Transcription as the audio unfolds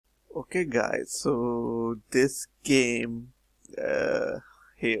Okay guys, so this game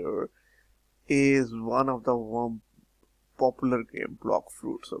here is one of the popular game, Blox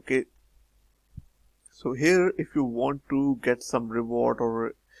Fruits. Okay, so here if you want to get some reward,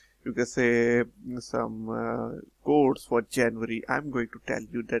 or you can say some codes for January, I'm going to tell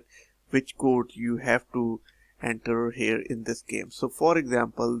you that which code you have to enter here in this game. So for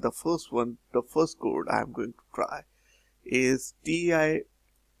example, the first code I'm going to try is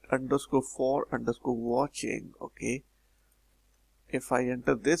TI_4_watching. Okay, if I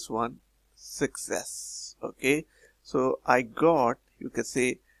enter this one, success. Okay, so I got, you can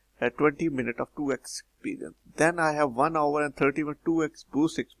say, a 20 minute of 2x experience. Then I have 1 hour and 30 minute 2x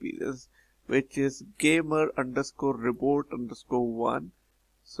boost experience, which is gamer_report_1.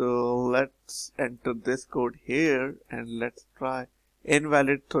 So let's enter this code here and let's try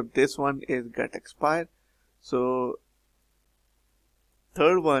invalid. So this one is get expired. So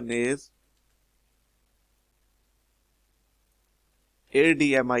third one is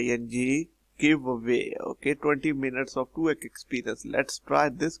ADMING giveaway. Okay, 20 minutes of 2x experience. Let's try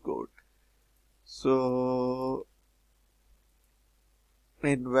this code. So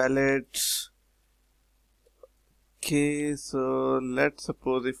invalid. Okay, so let's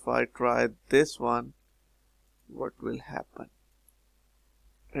suppose if I try this one, what will happen?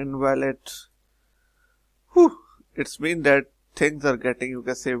 Invalid. Whew, it's mean that things are getting, you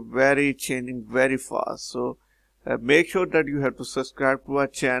can say, changing very fast. So make sure that you have to subscribe to our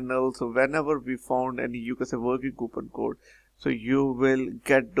channel, so whenever we found any, you can say, working coupon code, so you will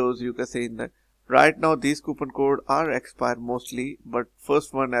get those, you can say, in the right now these coupon code are expired mostly, but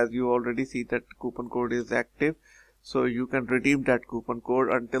first one, as you already see, that coupon code is active, so you can redeem that coupon code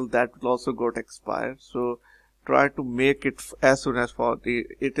until that will also got expired. So try to make it as soon as possible.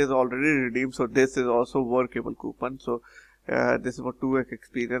 It is already redeemed, so this is also workable coupon. So this is for 2x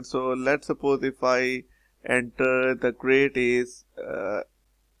experience. So let's suppose if I enter the grade is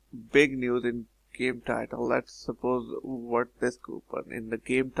big news in game title. Let's suppose what this coupon in the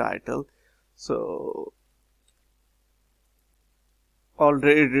game title. So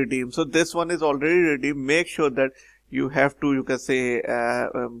already redeemed. So this one is already redeemed. Make sure that you have to, you can say,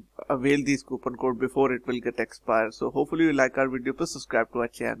 avail these coupon code before it will get expired. So hopefully you like our video. Please subscribe to our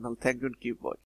channel. Thank you and keep watching.